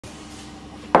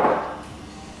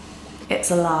It's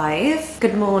alive.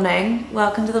 Good morning.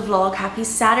 Welcome to the vlog. Happy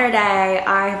Saturday.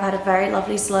 I have had a very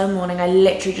lovely slow morning. I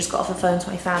literally just got off the phone to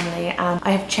my family and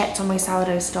I have checked on my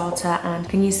sourdough starter, and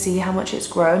can you see how much it's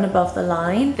grown above the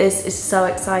line? This is so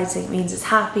exciting. It means it's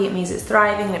happy, it means it's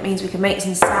thriving, and it means we can make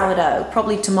some sourdough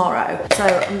probably tomorrow. So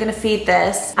I'm gonna feed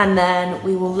this and then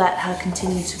we will let her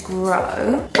continue to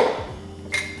grow.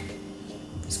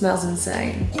 Smells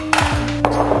insane.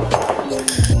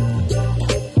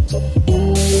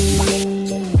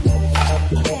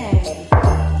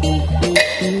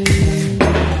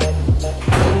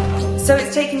 So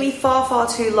it's taken me far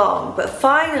too long, but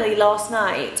finally last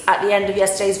night, at the end of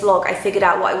yesterday's vlog, I figured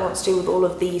out what I want to do with all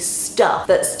of the stuff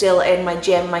that's still in my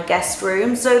gym, my guest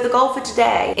room. So the goal for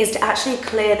today is to actually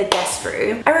clear the guest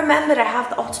room. I remembered I have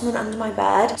the ottoman under my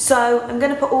bed, so I'm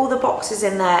gonna put all the boxes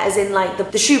in there, as in like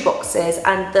the shoe boxes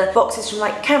and the boxes from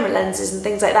like camera lenses and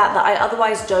things like that I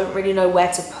otherwise don't really know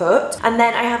where to put. And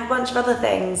then I have a bunch of other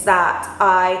things that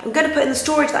I'm gonna put in the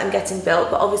storage that I'm getting built,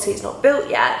 but obviously it's not built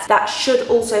yet. That should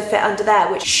also fit under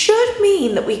there, which should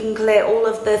mean that we can clear all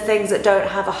of the things that don't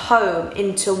have a home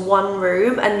into one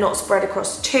room and not spread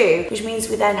across two, which means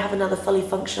we then have another fully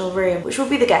functional room, which will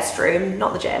be the guest room,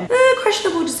 not the gym.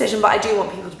 Questionable decision, but I do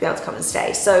want people to be able to come and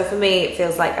stay, so for me it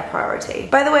feels like a priority.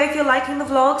 By the way, if you're liking the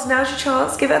vlogs, now's your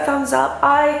chance, give it a thumbs up.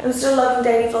 I am still loving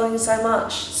daily vlogging so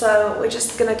much, so we're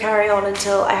just gonna carry on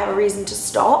until I have a reason to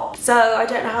stop. So I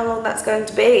don't know how long that's going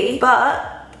to be,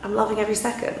 but I'm loving every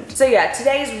second. So yeah,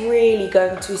 today's really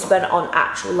going to be spent on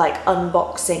actual like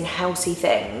unboxing housey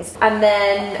things. And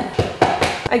then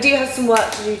I do have some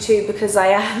work to do too, because I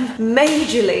am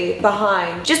majorly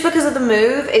behind. Just because of the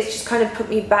move, it's just kind of put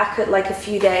me back at like a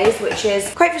few days, which is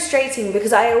quite frustrating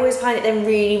because I always find it then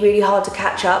really hard to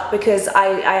catch up, because I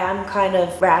am kind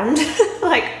of round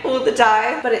like all the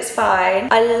time, but it's fine.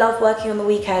 I love working on the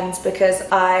weekends because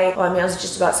I was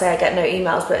just about to say I get no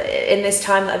emails, but in this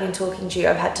time that I've been talking to you,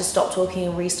 I've had to stop talking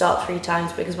and restart 3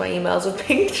 times because my emails have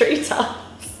pinged 3 times.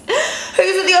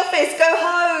 Who's at the office? Go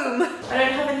home! I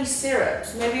don't have any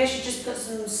syrups. Maybe I should just put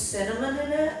some cinnamon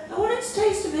in it. I want it to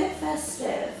taste a bit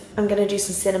festive. I'm gonna do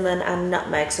some cinnamon and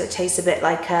nutmeg so it tastes a bit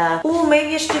like oh,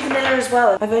 maybe I should do vanilla as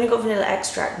well. I've only got vanilla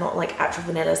extract, not like actual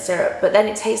vanilla syrup, but then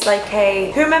it tastes like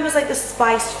who remembers like the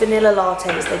spiced vanilla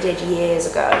lattes they did years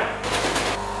ago?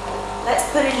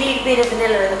 Let's put a little bit of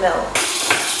vanilla in the milk.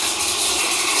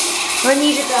 I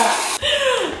needed that.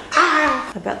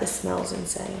 Ah! I bet this smells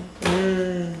insane.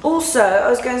 Also, I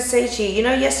was going to say to you, you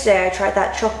know yesterday I tried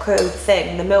that choco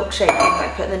thing, the milkshake thing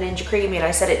I put in the Ninja Creamy, and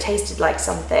I said it tasted like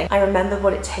something. I remember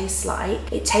what it tastes like.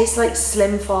 It tastes like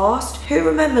Slim Fast. Who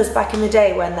remembers back in the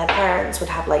day when their parents would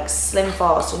have like Slim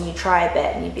Fast and you try a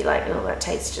bit and you'd be like, oh, that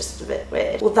tastes just a bit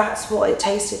weird. Well, that's what it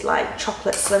tasted like,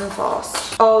 chocolate Slim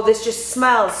Fast. Oh, this just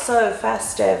smells so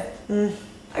festive.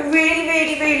 I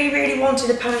really wanted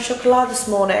a pain au chocolat this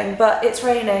morning, but it's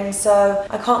raining, so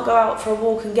I can't go out for a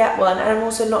walk and get one. And I'm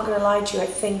also not going to lie to you, I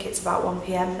think it's about 1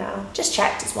 PM now. Just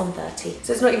checked, it's 1:30.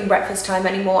 So it's not even breakfast time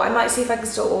anymore. I might see if I can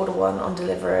still order one on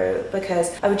Deliveroo,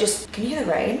 because I would just, can you hear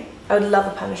the rain? I would love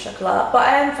a pain au chocolat, but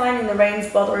I am finding the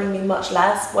rain's bothering me much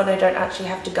less when I don't actually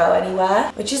have to go anywhere,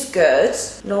 which is good.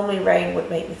 Normally rain would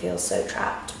make me feel so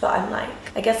trapped, but I'm like,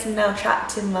 I guess I'm now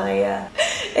trapped in my,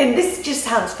 and this just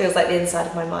house feels like the inside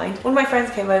of my mind. One of my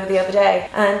friends came over the other day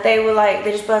and they were like,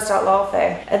 they just burst out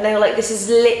laughing, and they were like, this is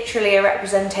literally a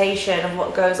representation of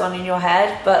what goes on in your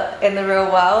head, but in the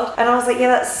real world. And I was like, yeah,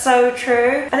 that's so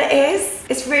true. And it is.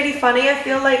 It's really funny. I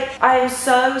feel like I am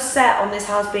so set on this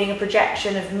house being a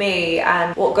projection of me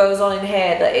and what goes on in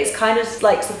here that it's kind of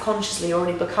like subconsciously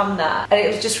already become that. And it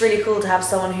was just really cool to have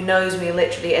someone who knows me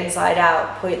literally inside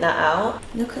out point that out.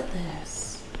 Look at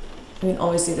this. I mean,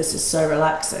 obviously this is so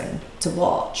relaxing to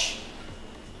watch.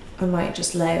 I might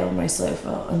just lay on my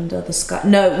sofa under the sky.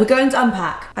 No, we're going to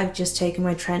unpack. I've just taken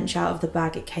my trench out of the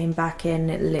bag. It came back in.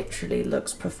 It literally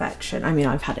looks perfection. I mean,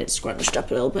 I've had it scrunched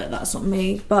up a little bit. That's not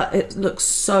me. But it looks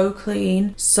so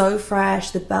clean, so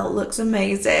fresh. The belt looks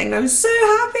amazing. I'm so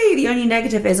happy. The only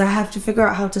negative is I have to figure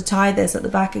out how to tie this at the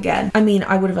back again. I mean,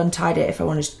 I would have untied it if I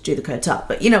wanted to do the coat up,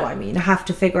 but you know what I mean. I have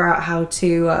to figure out how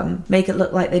to make it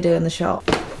look like they do in the shop.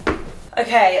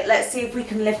 Okay, let's see if we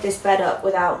can lift this bed up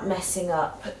without messing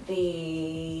up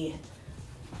the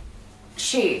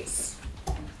sheets.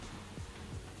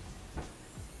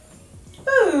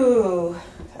 Ooh,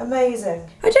 amazing.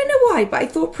 I don't know why, but I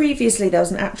thought previously there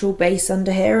was an actual base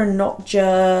under here and not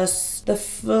just the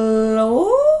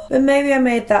floor. But maybe I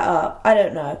made that up. I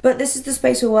don't know. But this is the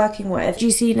space we're working with. Do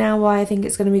you see now why I think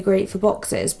it's going to be great for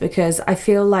boxes? Because I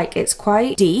feel like it's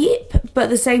quite deep, but at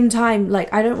the same time,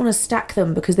 like, I don't want to stack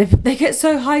them because they get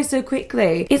so high so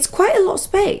quickly. It's quite a lot of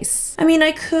space. I mean,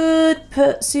 I could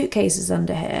put suitcases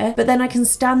under here, but then I can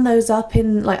stand those up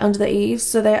in, like, under the eaves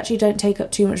so they actually don't take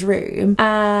up too much room.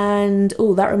 And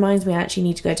oh, that reminds me, I actually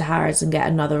need to go to Harrods and get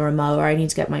another remower. I need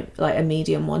to get my, like, a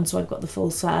medium one so I've got the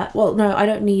full set. Well, no, I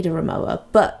don't need a remower,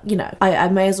 but you know, I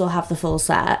may as well have the full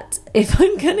set if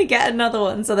I'm gonna get another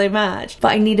one so they match.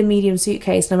 But I need a medium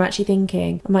suitcase and I'm actually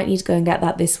thinking I might need to go and get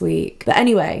that this week. But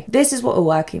anyway, this is what we're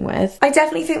working with. I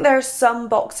definitely think there are some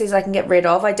boxes I can get rid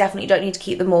of. I definitely don't need to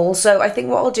keep them all. So I think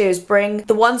what I'll do is bring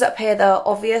the ones up here that are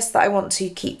obvious that I want to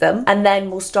keep them, and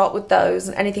then we'll start with those,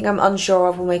 and anything I'm unsure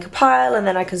of we'll make a pile and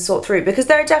then I can sort through, because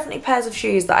there are definitely pairs of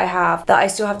shoes that I have that I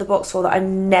still have the box for that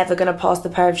I'm never gonna pass the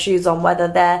pair of shoes on, whether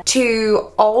they're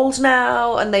too old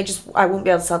now and I won't be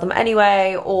able to sell them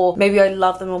anyway, or maybe I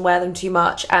love them and wear them too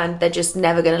much and they're just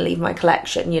never gonna leave my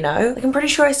collection, you know? Like, I'm pretty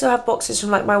sure I still have boxes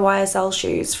from like my YSL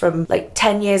shoes from like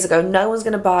 10 years ago. No one's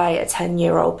gonna buy a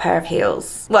 10-year-old pair of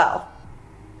heels. Well,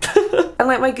 and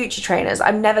like my Gucci trainers,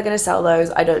 I'm never gonna sell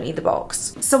those. I don't need the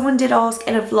box. Someone did ask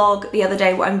in a vlog the other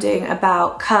day what I'm doing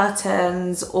about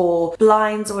curtains or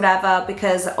blinds or whatever,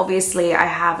 because obviously I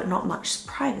have not much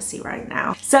privacy right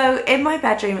now. So in my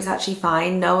bedroom it's actually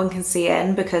fine. No one can see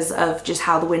in because of just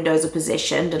how the windows are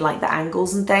positioned and like the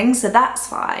angles and things, so that's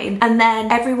fine. And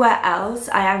then everywhere else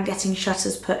I am getting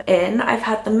shutters put in. I've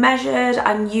had them measured.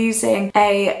 I'm using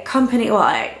a company,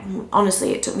 well,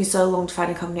 honestly it took me so long to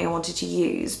find a company I wanted to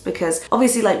use, because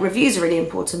obviously like reviews are really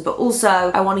important, but also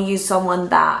I want to use someone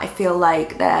that I feel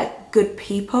like they're good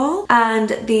people. And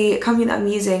the company that I'm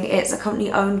using, it's a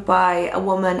company owned by a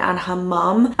woman and her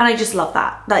mum, and I just love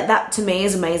that. Like, that to me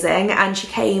is amazing, and she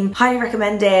came highly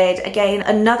recommended. Again,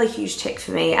 another huge tick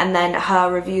for me, and then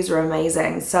her reviews were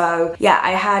amazing. So yeah,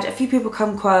 I had a few people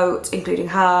come quote, including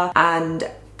her, and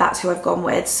that's who I've gone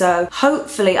with. So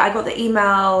hopefully, I got the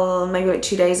email maybe like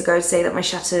 2 days ago to say that my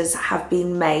shutters have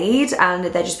been made and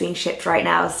they're just being shipped right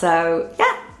now. So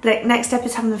yeah, the next step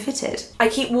is having them fitted. I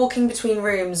keep walking between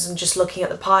rooms and just looking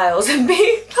at the piles and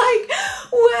being like,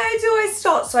 where do I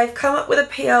start? So I've come up with a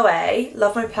POA,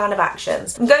 love my plan of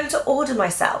actions. I'm going to order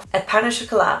myself a pain au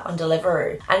chocolat on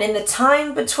Deliveroo. And in the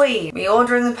time between me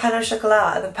ordering the pain au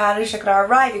chocolat and the pain au chocolat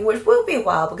arriving, which will be a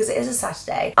while because it is a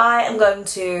Saturday, I am going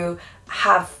to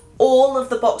have all of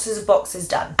the boxes of boxes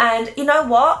done. And you know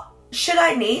what? Should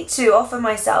I need to offer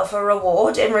myself a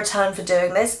reward in return for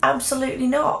doing this? Absolutely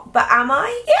not. But am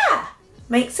I? Yeah.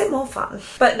 Makes it more fun.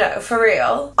 But no, for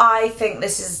real, I think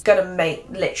this is gonna make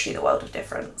literally the world of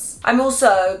difference. I'm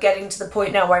also getting to the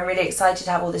point now where I'm really excited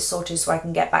to have all this sorted so I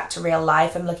can get back to real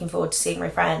life. I'm looking forward to seeing my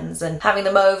friends and having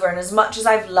them over, and as much as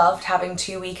I've loved having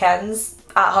 2 weekends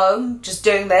at home just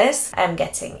doing this, I'm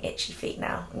getting itchy feet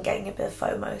now. I'm getting a bit of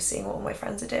FOMO seeing what all my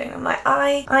friends are doing. I'm like,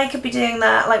 I could be doing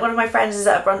that. Like, one of my friends is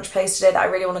at a brunch place today that I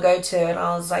really want to go to, and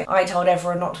I was like, I told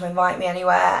everyone not to invite me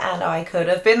anywhere and I could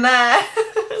have been there.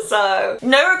 So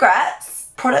no regrets,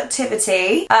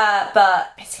 productivity,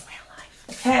 but it's in real life.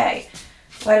 Okay,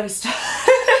 where do we start?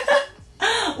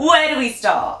 Where do we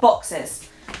start? Boxes.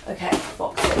 Okay,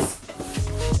 boxes.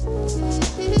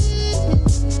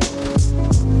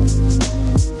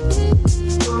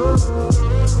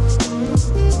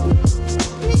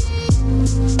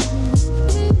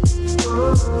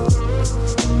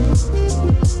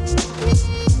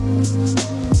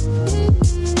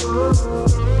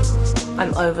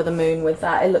 I'm over the moon with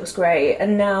that. It looks great,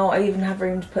 and now I even have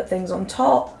room to put things on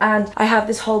top, and I have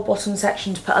this whole bottom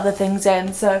section to put other things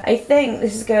in, so I think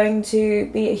this is going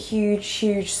to be a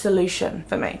huge solution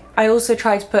for me. I also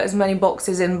tried to put as many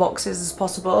boxes in boxes as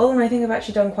possible, and I think I've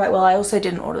actually done quite well. I also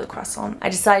didn't order the croissant. I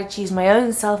decided to use my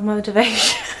own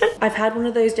self-motivation. I've had one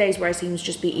of those days where I seem to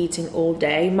just be eating all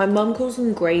day. My mum calls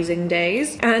them grazing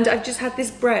days, and I've just had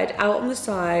this bread out on the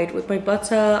side with my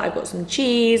butter. I've got some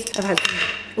cheese. I've had some,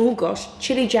 oh gosh,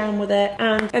 chili jam with it,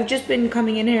 and I've just been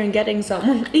coming in here and getting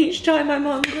some each time I'm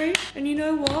hungry, and you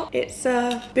know what? It's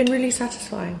been really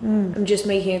satisfying. I'm just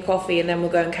making a coffee and then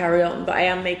we'll go and carry on, but I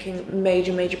am making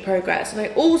major progress. And I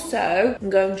also am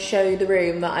going to show you the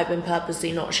room that I've been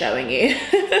purposely not showing you.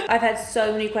 I've had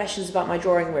so many questions about my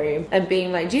drawing room and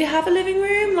being like, do you have a living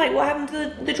room? Like, what happened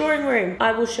to the drawing room?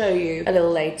 I will show you a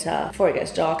little later, before it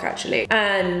gets dark actually,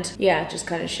 and yeah, just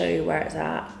kind of show you where it's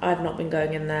at. I've not been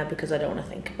going in there because I don't want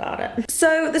to think think about it.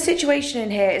 So the situation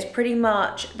in here is pretty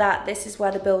much that this is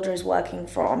where the builder is working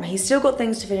from. He's still got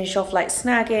things to finish off, like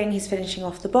snagging, he's finishing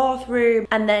off the bathroom,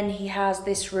 and then he has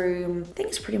this room, I think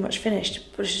it's pretty much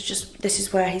finished, but it's just, this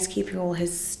is where he's keeping all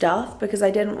his stuff because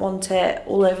I didn't want it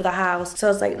all over the house. So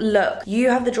I was like, look, you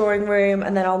have the drawing room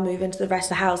and then I'll move into the rest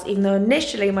of the house, even though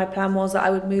initially my plan was that I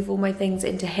would move all my things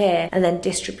into here and then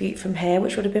distribute from here,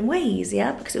 which would have been way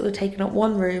easier because it would have taken up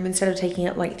one room instead of taking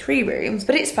up like 3 rooms,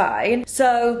 but it's fine.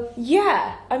 So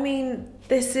yeah, I mean,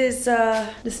 this is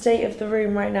the state of the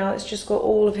room right now. It's just got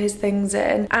all of his things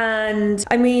in. And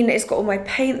I mean, it's got all my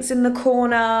paints in the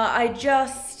corner.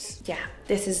 Yeah,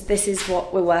 this is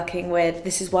what we're working with.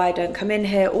 This is why I don't come in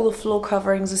here. All the floor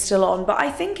coverings are still on, but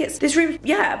I think it's this room,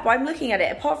 yeah, but I'm looking at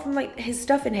it, apart from like his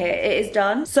stuff in here, it is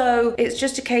done. So it's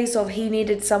just a case of he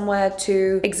needed somewhere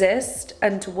to exist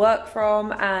and to work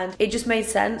from, and it just made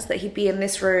sense that he'd be in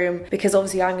this room because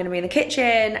obviously I'm gonna be in the kitchen,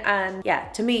 and yeah,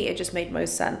 to me it just made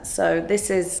most sense. So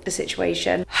this is the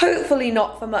situation. Hopefully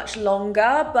not for much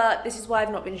longer, but this is why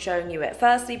I've not been showing you it.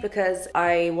 Firstly, because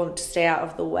I want to stay out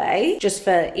of the way, just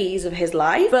for ease of his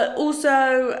life, but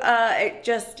also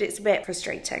it's a bit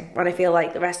frustrating when I feel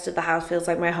like the rest of the house feels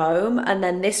like my home, and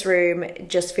then this room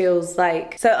just feels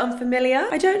like so unfamiliar.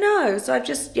 I don't know, so I've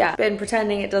just, yeah, been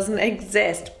pretending it doesn't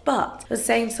exist. But I was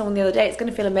saying to someone the other day, it's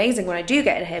gonna feel amazing when I do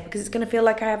get in here because it's gonna feel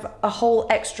like I have a whole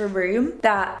extra room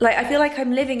that, like, I feel like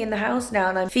I'm living in the house now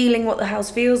and I'm feeling what the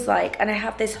house feels like, and I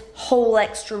have this whole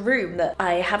extra room that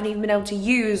I haven't even been able to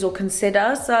use or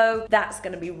consider, so that's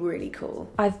gonna be really cool.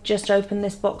 I've just opened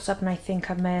this box up and I think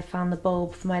I may have found the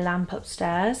bulb for my lamp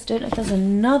upstairs. Don't know if there's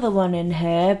another one in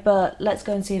here, but let's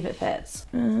go and see if it fits.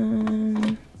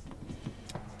 Wait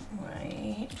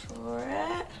for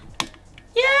it.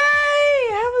 Yay!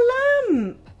 I have a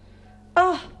lamp!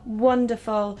 Oh,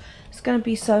 wonderful. It's gonna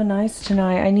be so nice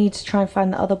tonight. I need to try and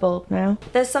find the other bulb now.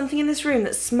 There's something in this room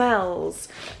that smells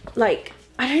like,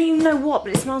 I don't even know what,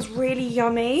 but it smells really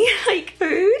yummy, like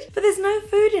food. But there's no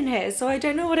food in here, so I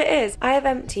don't know what it is. I have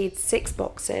emptied 6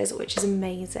 boxes, which is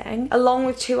amazing, along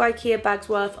with 2 IKEA bags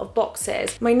worth of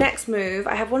boxes. My next move,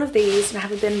 I have one of these and I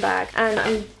have a bin bag, and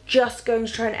I'm just going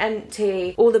to try and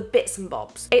empty all the bits and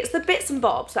bobs. It's the bits and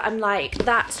bobs that I'm like,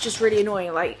 that's just really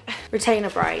annoying. Like, retainer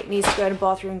bright needs to go in a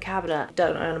bathroom cabinet.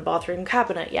 Don't own a bathroom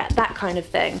cabinet yet, that kind of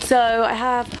thing. So I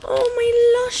have, oh,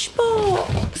 my Lush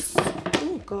box.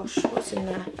 Oh gosh, what's in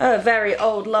there? Oh, very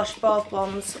old Lush bath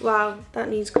bombs. Wow, that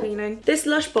needs cleaning. This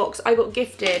Lush box I got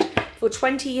gifted for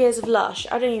 20 years of Lush.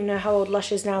 I don't even know how old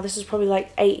Lush is now. This is probably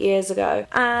like 8 years ago.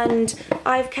 And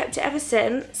I've kept it ever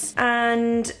since.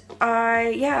 And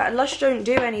yeah, Lush don't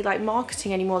do any like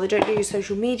marketing anymore. They don't do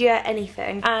social media,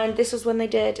 anything. And this was when they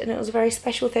did, and it was a very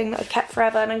special thing that I've kept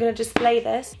forever. And I'm gonna display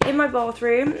this in my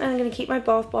bathroom, and I'm gonna keep my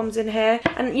bath bombs in here.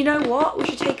 And you know what? We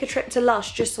should take a trip to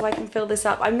Lush just so I can fill this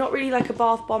up. I'm not really like a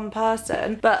bath bomb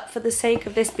person, but for the sake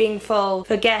of this being full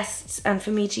for guests and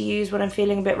for me to use when I'm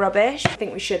feeling a bit rubbish, I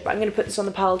think we should. But I'm gonna put this on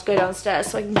the pile to go downstairs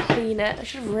so I can clean it. I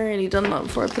should have really done that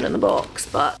before I put it in the box,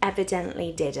 but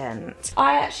evidently didn't.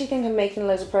 I actually think I'm making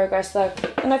loads of progress though,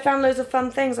 and I found loads of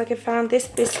fun things. Like I found this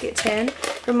biscuit tin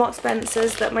from Marks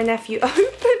Spencer's that my nephew opened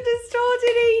and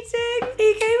started eating.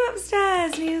 He came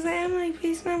upstairs and he was like, Emily,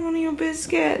 please can I have one of your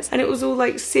biscuits? And it was all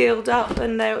like sealed up,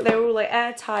 and they were all like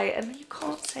airtight, and you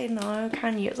can't say no,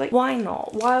 can you? It's like, why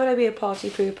not? Why would I be a party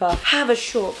pooper? Have a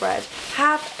shortbread.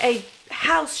 Have a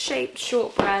house-shaped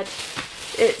shortbread.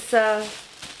 It's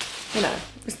you know,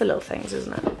 it's the little things,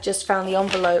 isn't it? Just found the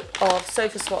envelope of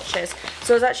sofa swatches.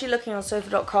 So I was actually looking on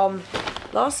sofa.com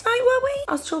last night, were we?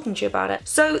 I was talking to you about it.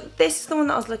 So this is the one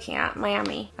that I was looking at,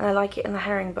 Miami, and I like it in the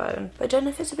herringbone, but I don't know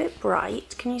if it's a bit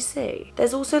bright. Can you see?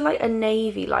 There's also like a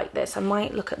navy like this. I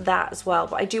might look at that as well,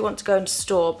 but I do want to go into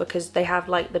store because they have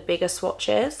like the bigger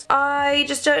swatches. I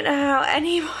just don't know how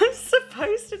anyone's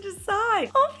supposed to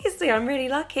decide. Obviously, I'm really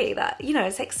lucky that, you know,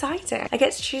 it's exciting. I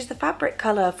get to choose the fabric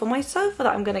color for my sofa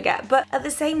that I'm gonna get, but at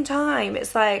the same time,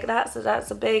 it's like,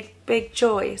 that's a big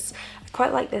choice.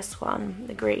 Quite like this one,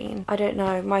 the green. I don't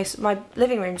know, my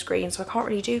living room's green, so I can't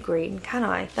really do green, can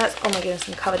I? That's, oh my goodness,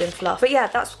 I'm covered in fluff. But yeah,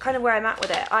 that's kind of where I'm at with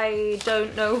it. I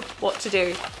don't know what to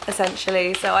do,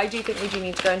 essentially. So I do think we do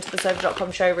need to go into the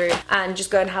sofa.com showroom and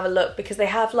just go and have a look, because they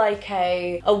have like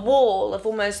a wall of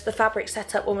almost the fabric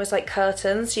set up almost like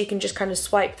curtains, so you can just kind of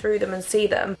swipe through them and see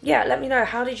them. Yeah, let me know,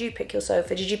 how did you pick your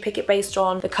sofa? Did you pick it based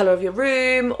on the color of your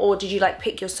room, or did you like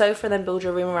pick your sofa and then build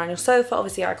your room around your sofa?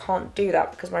 Obviously I can't do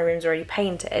that because my room's already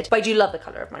painted, but I do love the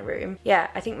colour of my room. Yeah,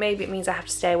 I think maybe it means I have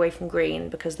to stay away from green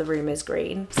because the room is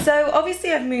green. So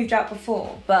obviously I've moved out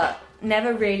before, but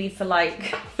never really for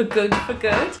like, for good.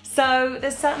 So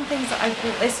there's certain things that I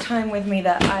brought this time with me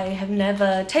that I have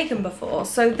never taken before.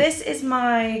 So this is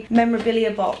my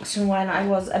memorabilia box from when I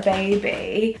was a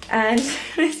baby. And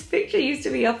this picture used to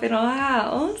be up in our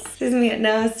house. This is me at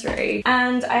nursery.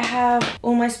 And I have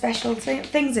all my special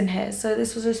things in here. So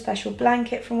this was a special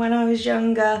blanket from when I was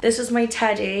younger. This was my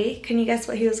teddy. Can you guess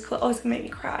what he was called? Oh, it's gonna make me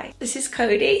cry. This is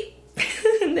Cody.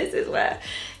 And this is where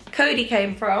Cody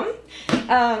came from.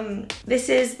 This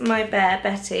is my bear,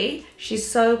 Betty. She's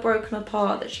so broken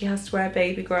apart that she has to wear a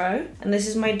baby grow. And this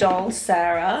is my doll,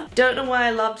 Sarah. Don't know why I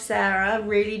loved Sarah,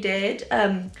 really did.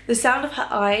 The sound of her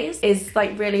eyes is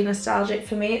like really nostalgic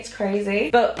for me, it's crazy.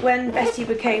 But when Betty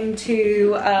became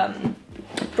too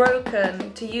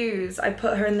broken to use, I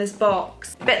put her in this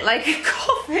box. A bit like a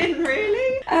coffin,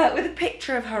 really. With a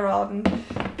picture of her on.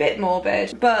 Bit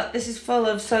morbid, but this is full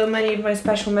of so many of my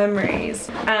special memories,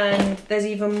 and there's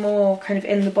even more kind of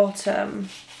in the bottom.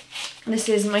 This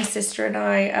is my sister and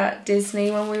I at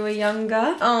Disney when we were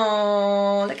younger.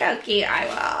 Oh, look how cute I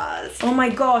was. Oh my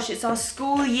gosh, it's our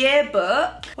school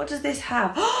yearbook. What does this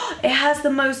have? It has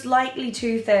the most likely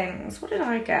to things. What did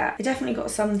I get? I definitely got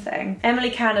something.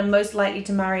 Emily Canham, most likely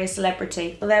to marry a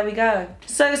celebrity. Well, there we go.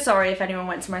 So sorry if anyone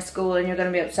went to my school and you're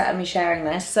going to be upset at me sharing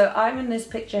this. So I'm in this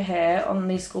picture here on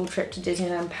the school trip to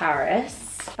Disneyland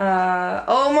Paris.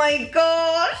 Oh my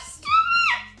gosh,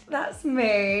 that's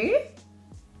me.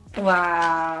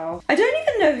 Wow. I don't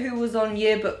even know who was on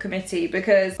yearbook committee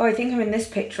because, oh, I think I'm in this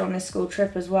picture on this school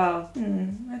trip as well.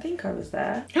 I think I was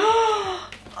there.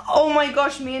 Oh my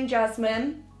gosh, me and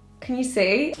Jasmine. Can you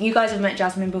see? You guys have met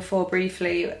Jasmine before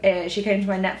briefly. She came to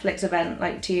my Netflix event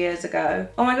like 2 years ago.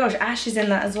 Oh my gosh, Ash is in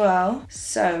that as well.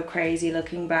 So crazy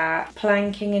looking back.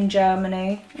 Planking in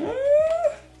Germany.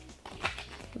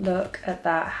 Look at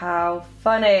that, how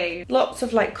funny. Lots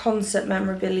of like concert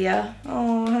memorabilia.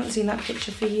 Oh, I haven't seen that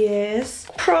picture for years.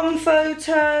 Prom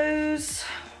photos.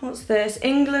 What's this?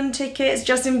 England tickets,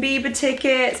 Justin Bieber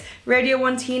tickets, Radio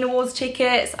 1 Teen Awards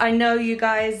tickets. I know you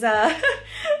guys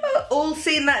all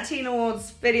seen that Teen Awards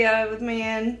video with me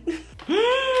in.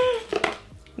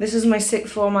 This is my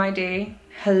sixth form ID.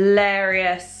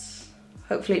 Hilarious.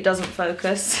 Hopefully it doesn't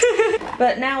focus.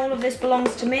 But now all of this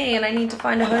belongs to me and I need to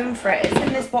find a home for it. It's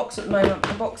in this box at the moment.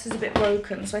 The box is a bit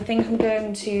broken, so I think I'm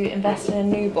going to invest in a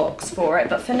new box for it.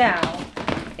 But for now,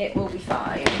 it will be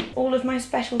fine. All of my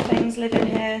special things live in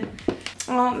here.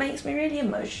 Oh, it makes me really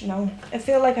emotional. I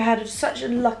feel like I had such a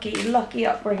lucky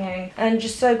upbringing, and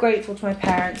just so grateful to my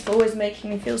parents for always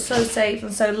making me feel so safe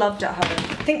and so loved at home.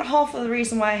 I think half of the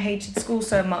reason why I hated school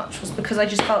so much was because I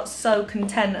just felt so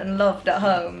content and loved at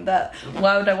home that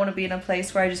why would I want to be in a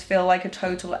place where I just feel like a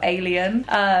total alien?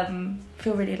 I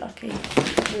feel really lucky.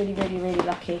 Really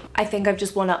lucky. I think I've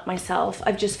just one-upped myself.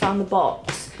 I've just found the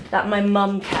box that my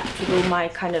mum kept with all my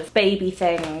kind of baby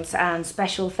things and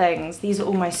special things. These are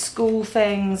all my school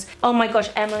things. Oh my gosh,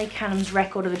 Emily Canham's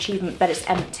record of achievement, but it's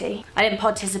empty. I didn't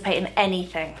participate in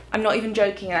anything. I'm not even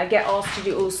joking. I get asked to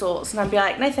do all sorts and I'd be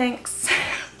like, no thanks.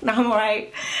 No, I'm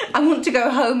alright. I want to go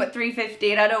home at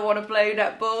 3:50 and I don't want to blow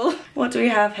netball. What do we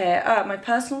have here? My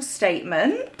personal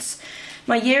statement.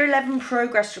 My Year 11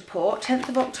 progress report, 10th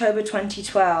of October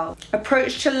 2012.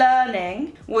 Approach to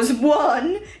learning was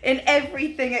 1 in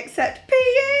everything except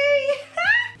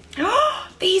PE.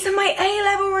 These are my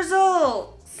A-level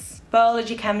results.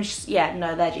 Biology, chemistry, yeah,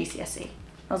 no, they're GCSE.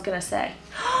 I was gonna say.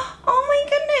 Oh my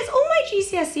goodness, all my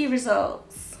GCSE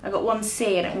results. I got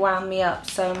 1C and it wound me up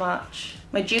so much.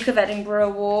 My Duke of Edinburgh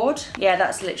award. Yeah,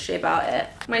 that's literally about it.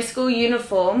 My school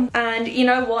uniform. And you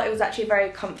know what? It was actually a very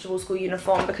comfortable school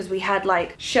uniform because we had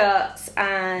like shirts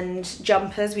and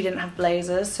jumpers. We didn't have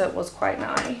blazers, so it was quite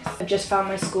nice. I've just found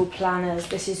my school planners.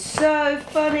 This is so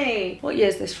funny. What year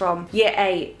is this from? Year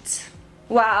 8.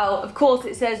 Wow, of course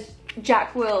it says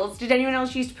Jack Wills. Did anyone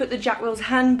else used to put the Jack Wills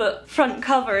handbook front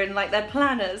cover in like their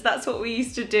planners? That's what we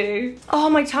used to do. Oh,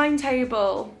 my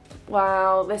timetable.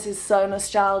 Wow, this is so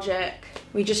nostalgic.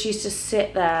 We just used to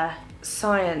sit there,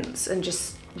 science, and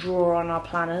just draw on our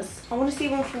planners. I want to see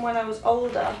one from when I was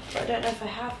older, but I don't know if I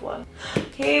have one.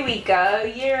 Here we go,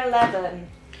 Year 11.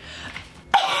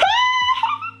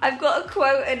 I've got a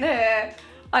quote in here.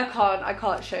 I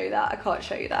can't show you that. I can't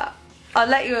show you that. I'll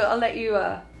let you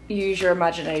use your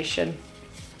imagination.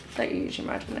 Let you use your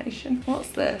imagination. What's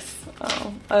this?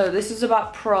 Oh, this is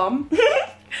about prom.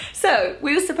 So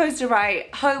we were supposed to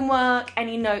write homework,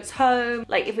 any notes home,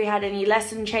 like if we had any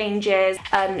lesson changes,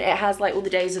 and it has like all the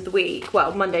days of the week,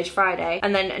 well, Monday to Friday,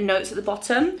 and then notes at the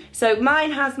bottom. So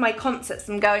mine has my concerts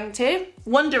I'm going to.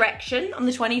 One Direction on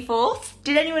the 24th.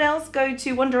 Did anyone else go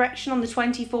to One Direction on the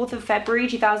 24th of February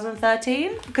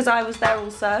 2013? Because I was there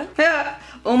also.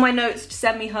 All my notes to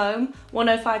send me home.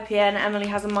 1:05 p.m. Emily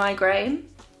has a migraine.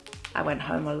 I went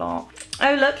home a lot.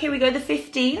 Oh look, here we go, the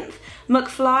 15th.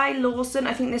 McFly, Lawson,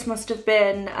 I think this must have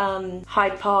been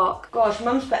Hyde Park. Gosh,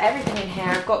 Mum's put everything in here.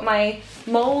 I've got my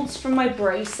moulds from my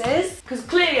braces, because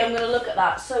clearly I'm gonna look at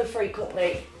that so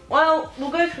frequently. Well,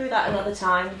 we'll go through that another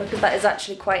time, because that is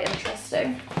actually quite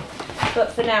interesting.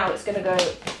 But for now, it's gonna go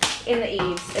in the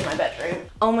eaves in my bedroom.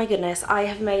 Oh my goodness, I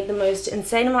have made the most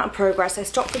insane amount of progress. I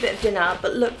stopped for a bit of dinner,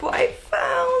 but look what I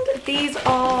found. These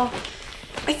are,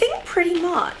 I think, pretty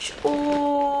much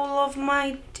all of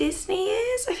my Disney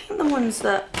ears. I think the ones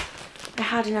that I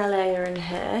had in LA are in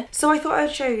here. So I thought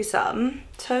I'd show you some.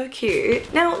 So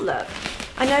cute. Now look,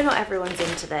 I know not everyone's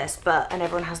into this, and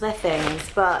everyone has their things,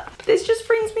 but this just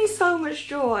brings me so much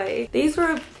joy. These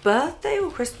were a birthday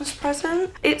or Christmas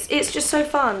present. It's just so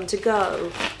fun to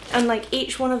go. And like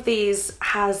each one of these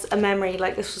has a memory.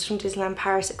 Like this was from Disneyland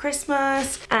Paris at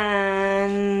Christmas,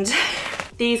 and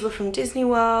these were from Disney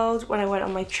World when I went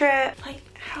on my trip. Like,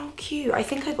 how cute. I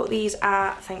think I got these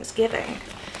at Thanksgiving.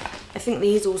 I think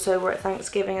these also were at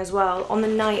Thanksgiving as well. On the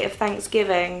night of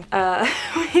Thanksgiving,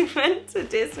 we went to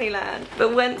Disneyland,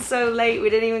 but went so late we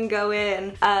didn't even go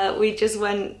in. We just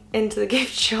went into the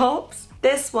gift shops.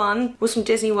 This one was from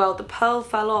Disney World. The pearl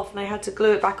fell off and I had to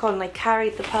glue it back on, and I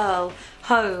carried the pearl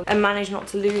home and managed not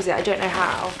to lose it. I don't know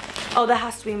how. Oh, there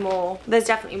has to be more. There's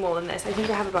definitely more than this. I think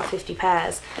I have about 50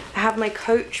 pairs. I have my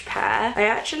Coach pair. I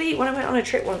actually, when I went on a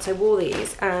trip once, I wore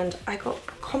these and I got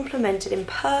complimented in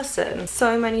person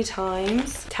so many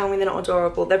times. Tell me they're not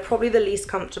adorable. They're probably the least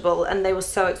comfortable and they were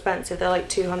so expensive. They're like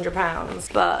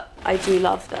 £200, but I do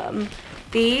love them.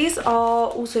 These are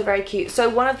also very cute. So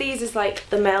one of these is like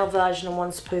the male version and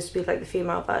one's supposed to be like the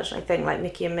female version, I think, like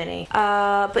Mickey and Minnie.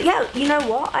 But yeah, you know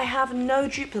what? I have no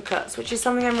duplicates, which is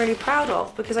something I'm really proud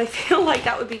of, because I feel like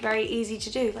that would be very easy to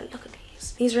do. Like, look at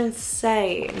these. These are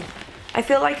insane. I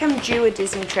feel like I'm due a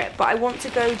Disney trip, but I want to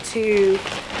go to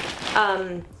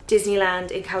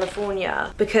Disneyland in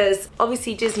California, because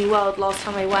obviously Disney World, last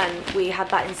time I went, we had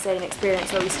that insane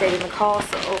experience where we stayed in the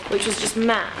castle, which was just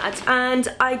mad, and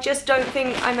I just don't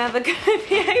think I'm ever gonna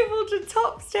be able to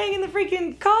top staying in the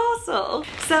freaking castle.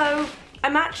 So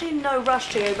I'm actually in no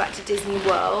rush to go back to Disney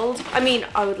World. I mean,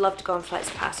 I would love to go on Flights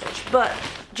of Passage, but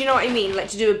do you know what I mean? Like,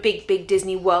 to do a big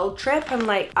Disney World trip, I'm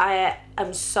like, I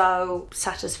am so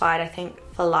satisfied, I think,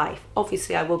 for life.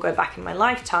 Obviously, I will go back in my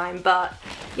lifetime, but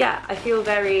yeah, I feel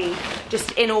very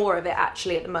just in awe of it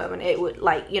actually at the moment. It would,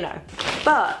 like, you know.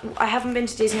 But I haven't been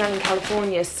to Disneyland in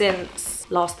California since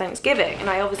last Thanksgiving, and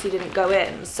I obviously didn't go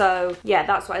in, so yeah,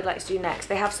 that's what I'd like to do next.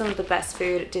 They have some of the best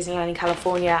food at Disneyland in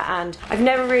California, and I've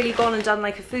never really gone and done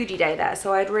like a foodie day there,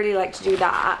 so I'd really like to do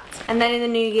that. And then in the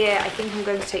new year, I think I'm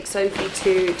going to take Sophie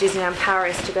to Disneyland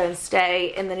Paris to go and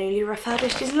stay in the newly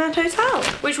refurbished Disneyland Hotel,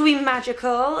 which will be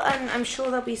magical, and I'm sure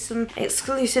there'll be some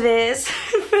exclusive ears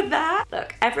for that.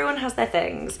 Look, everyone has their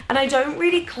things, and I don't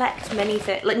really collect many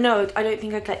things. Like, no, I don't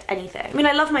think I collect anything. I mean,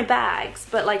 I love my bags,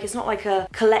 but like, it's not like a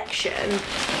collection,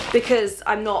 because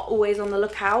I'm not always on the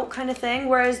lookout kind of thing.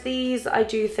 Whereas these, I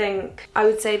do think, I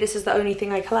would say this is the only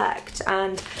thing I collect,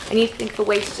 and I need to think of a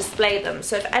way to display them.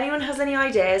 So if anyone has any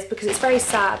ideas, because it's very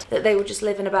sad that they will just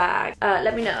live in a bag,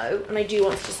 let me know, and I do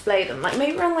want to display them. Like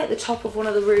maybe around like the top of one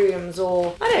of the rooms,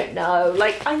 or I don't know.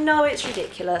 Like, I know it's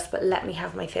ridiculous, but let me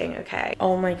have my thing, okay?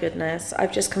 Oh my goodness,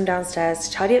 I've just come downstairs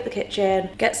to tidy up the kitchen,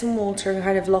 get some water and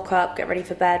kind of lock up, get ready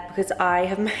for bed, because I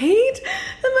have made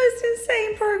the most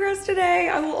insane progress today.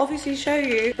 I will obviously show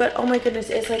you, but oh my goodness,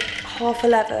 it's like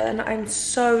 11:30. I'm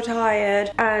so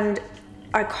tired, and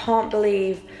I can't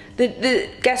believe the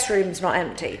guest room's not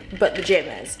empty, but the gym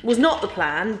is. Was not the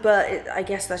plan, but I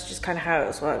guess that's just kind of how it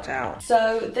was worked out.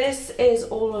 So this is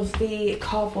all of the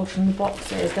cardboard from the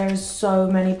boxes. There is so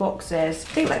many boxes. I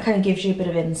think that kind of gives you a bit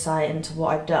of insight into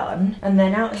what I've done. And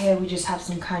then out here we just have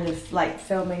some kind of like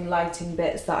filming lighting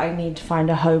bits that I need to find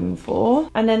a home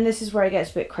for. And then this is where it gets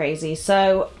a bit crazy.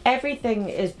 So everything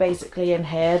is basically in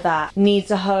here that needs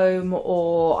a home,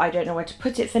 or I don't know where to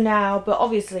put it for now, but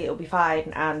obviously it'll be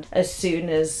fine, and as soon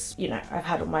as once, you know, I've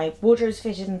had all my wardrobes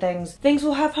fitted and things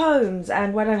will have homes,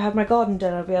 and when I've had my garden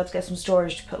done, I'll be able to get some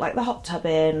storage to put like the hot tub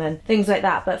in and things like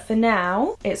that. But for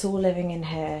now, it's all living in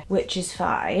here, which is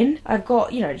fine. I've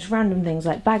got, you know, just random things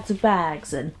like bags of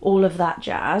bags and all of that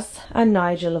jazz. And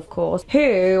Nigel, of course,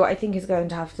 who I think is going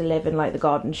to have to live in like the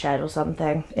garden shed or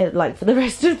something, like for the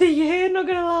rest of the year, not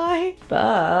gonna lie.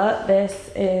 But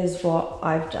this is what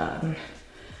I've done.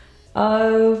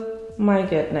 Oh my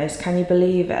goodness, can you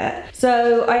believe it?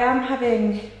 So I am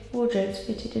having wardrobes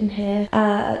fitted in here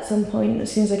at some point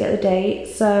as soon as I get the date,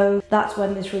 so that's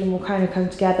when this room will kind of come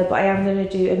together. But I am going to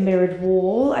do a mirrored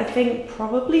wall. I think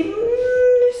probably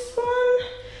this one.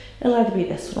 It'll either be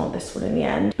this one or this one in the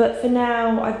end, but for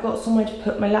now I've got somewhere to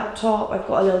put my laptop. I've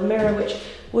got a little mirror which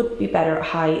would be better at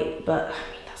height, but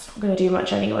I mean, that's not going to do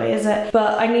much anyway, is it?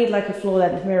 But I need like a floor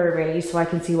length mirror really, so I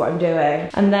can see what I'm doing.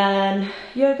 And then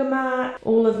yoga mat,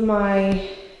 all of my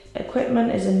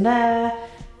equipment is in there.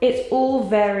 It's all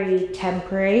very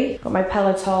temporary. Got my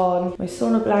Peloton, my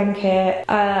sauna blanket.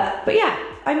 But yeah,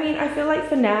 I mean, I feel like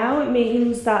for now it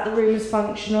means that the room is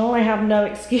functional. I have no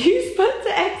excuse but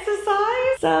to exercise.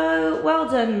 So well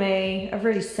done me. I've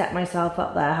really set myself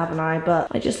up there, haven't I? But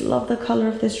I just love the colour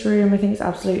of this room. I think it's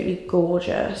absolutely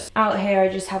gorgeous. Out here I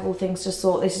just have all things to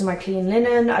sort. This is my clean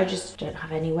linen. I just don't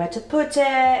have anywhere to put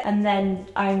it. And then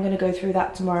I'm gonna go through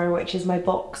that tomorrow, which is my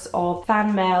box of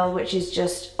fan mail, which is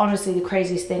just honestly the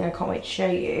craziest thing. I can't wait to show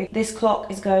you. This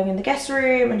clock is going in the guest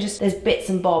room, and just there's bits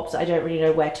and bobs I don't really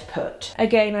know where to put.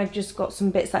 Again, I've just got some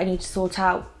bits that I need to sort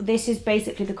out. This is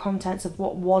basically the contents of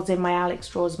what was in my Alex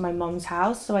drawers in my mum's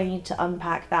house, so I need to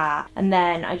unpack that. And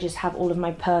then I just have all of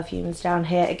my perfumes down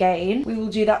here again. We will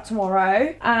do that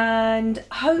tomorrow, and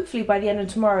hopefully by the end of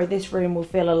tomorrow this room will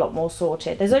feel a lot more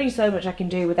sorted. There's only so much I can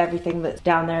do with everything that's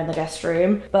down there in the guest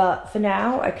room, but for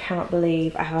now I cannot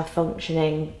believe I have a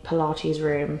functioning Pilates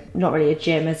room. Not really a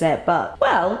gym, is it? But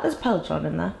well, there's Peloton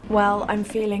in there. Well, I'm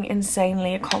feeling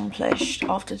insanely accomplished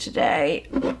after today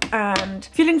and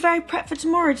feeling very prepped for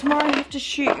tomorrow. Tomorrow I have to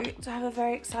shoot. I have a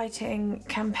very exciting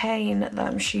campaign that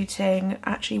I'm shooting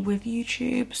actually with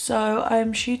YouTube, so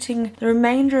I'm shooting the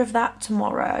remainder of that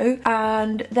tomorrow,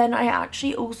 and then I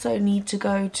actually also need to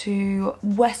go to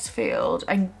Westfield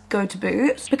and go to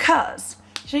Boots because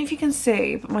I don't know if you can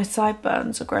see, but my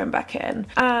sideburns are growing back in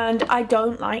and I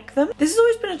don't like them. This has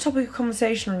always been a topic of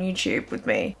conversation on YouTube with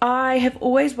me. I have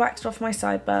always waxed off my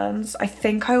sideburns. I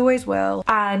think I always will.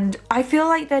 And I feel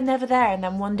like they're never there, and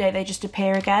then one day they just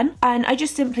appear again. And I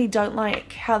just simply don't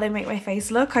like how they make my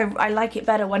face look. I like it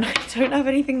better when I don't have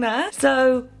anything there.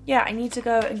 So yeah, I need to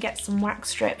go and get some wax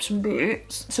strips from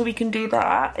Boots so we can do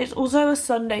that. It's also a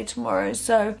Sunday tomorrow,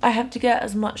 so I have to get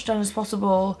as much done as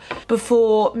possible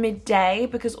before midday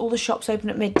because all the shops open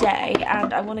at midday,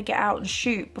 and I want to get out and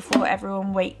shoot before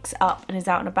everyone wakes up and is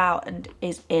out and about and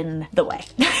is in the way.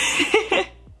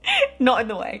 Not in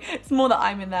the way. It's more that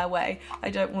I'm in their way.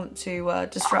 I don't want to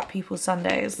disrupt people's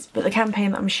Sundays. But the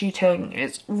campaign that I'm shooting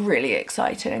is really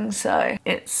exciting. So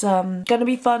it's gonna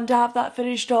be fun to have that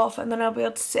finished off, and then I'll be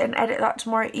able to sit and edit that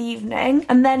tomorrow evening.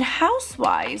 And then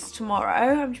house-wise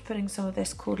tomorrow, I'm just putting some of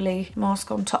this Cordley mask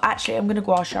on top. Actually, I'm gonna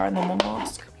gua sha and then we'll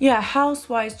mask. Yeah,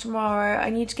 house-wise tomorrow, I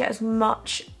need to get as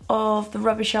much of the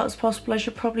rubbish out as possible. I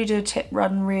should probably do a tip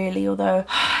run really, although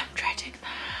I'm dreading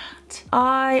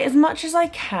as much as I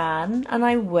can, and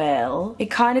I will.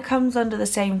 It kind of comes under the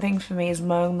same thing for me as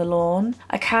mowing the lawn.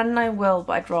 I can and I will,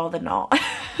 but I'd rather not.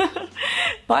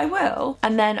 But I will.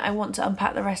 And then I want to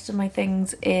unpack the rest of my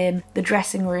things in the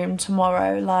dressing room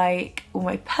tomorrow, like all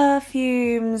my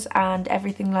perfumes and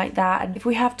everything like that. And if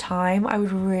we have time, I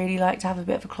would really like to have a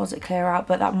bit of a closet clear out,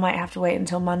 but that might have to wait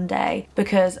until Monday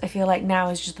because I feel like now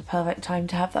is just the perfect time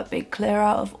to have that big clear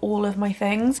out of all of my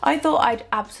things. I thought I'd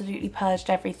absolutely purged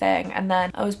everything, and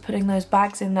then I was putting those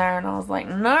bags in there and I was like,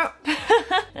 nope.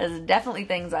 There's definitely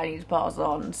things I need to pass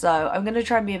on. So I'm going to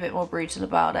try and be a bit more brutal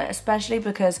about it, especially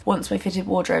because once my fitted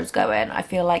wardrobes go in, I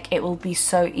feel like it will be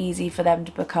so easy for them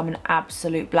to become an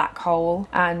absolute black hole,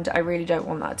 and I really don't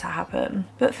want that to happen.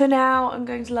 But for now, I'm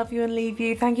going to love you and leave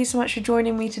you. Thank you so much for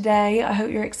joining me today. I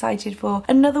hope you're excited for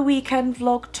another weekend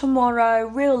vlog tomorrow.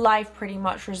 Real life pretty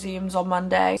much resumes on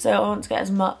Monday, so I want to get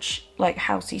as much like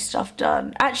housey stuff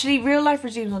done. Actually, real life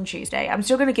resumes on Tuesday. I'm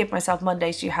still gonna give myself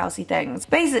Mondays to do housey things.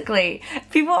 Basically,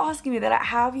 people are asking me, they're like,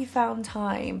 how have you found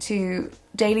time to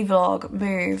daily vlog,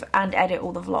 move and edit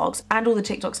all the vlogs and all the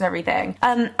TikToks and everything,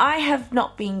 I have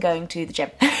not been going to the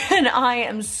gym. And I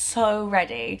am so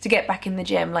ready to get back in the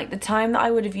gym. Like the time that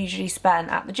I would have usually spent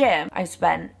at the gym, I've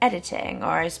spent editing,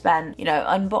 or I spent, you know,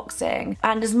 unboxing.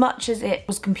 And as much as it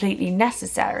was completely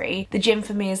necessary, the gym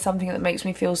for me is something that makes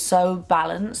me feel so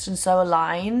balanced and so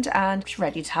aligned, and I'm just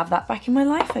ready to have that back in my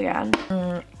life again.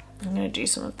 I'm gonna do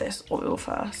some of this oil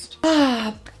first.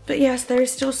 But yes, there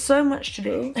is still so much to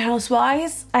do.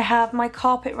 House-wise, I have my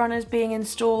carpet runners being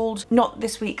installed, not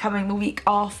this week, coming the week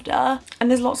after. And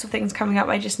there's lots of things coming up.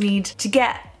 I just need to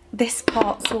get this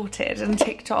part sorted and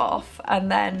ticked off, and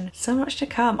then so much to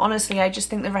come. Honestly, I just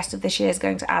think the rest of this year is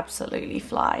going to absolutely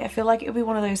fly. I feel like it'll be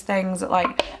one of those things that,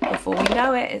 like, before we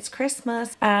know it, it's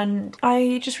Christmas, and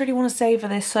I just really want to savor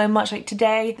this so much. Like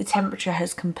today, the temperature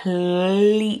has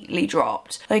completely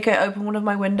dropped. Like I opened one of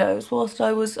my windows whilst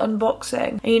I was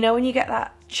unboxing, and you know when you get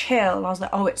that chill, and I was like,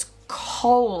 oh, it's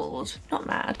cold. Not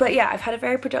mad. But yeah, I've had a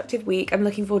very productive week. I'm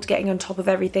looking forward to getting on top of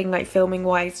everything, like filming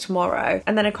wise, tomorrow,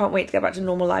 and then I can't wait to get back to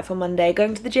normal life on Monday,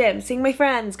 going to the gym, seeing my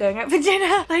friends, going out for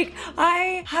dinner. Like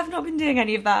I have not been doing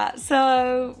any of that,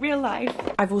 so real life.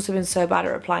 I've also been so bad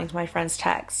at replying to my friends'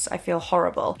 texts. I feel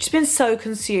horrible. Just been so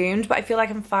consumed, but I feel like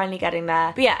I'm finally getting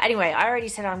there. But yeah, anyway, I already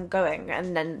said I'm going,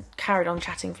 and then carried on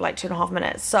chatting for like 2.5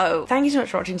 minutes. So thank you so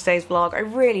much for watching today's vlog. I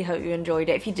really hope you enjoyed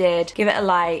it. If you did, give it a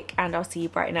like, and I'll see you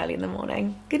bright and early in the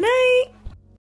morning. Good night.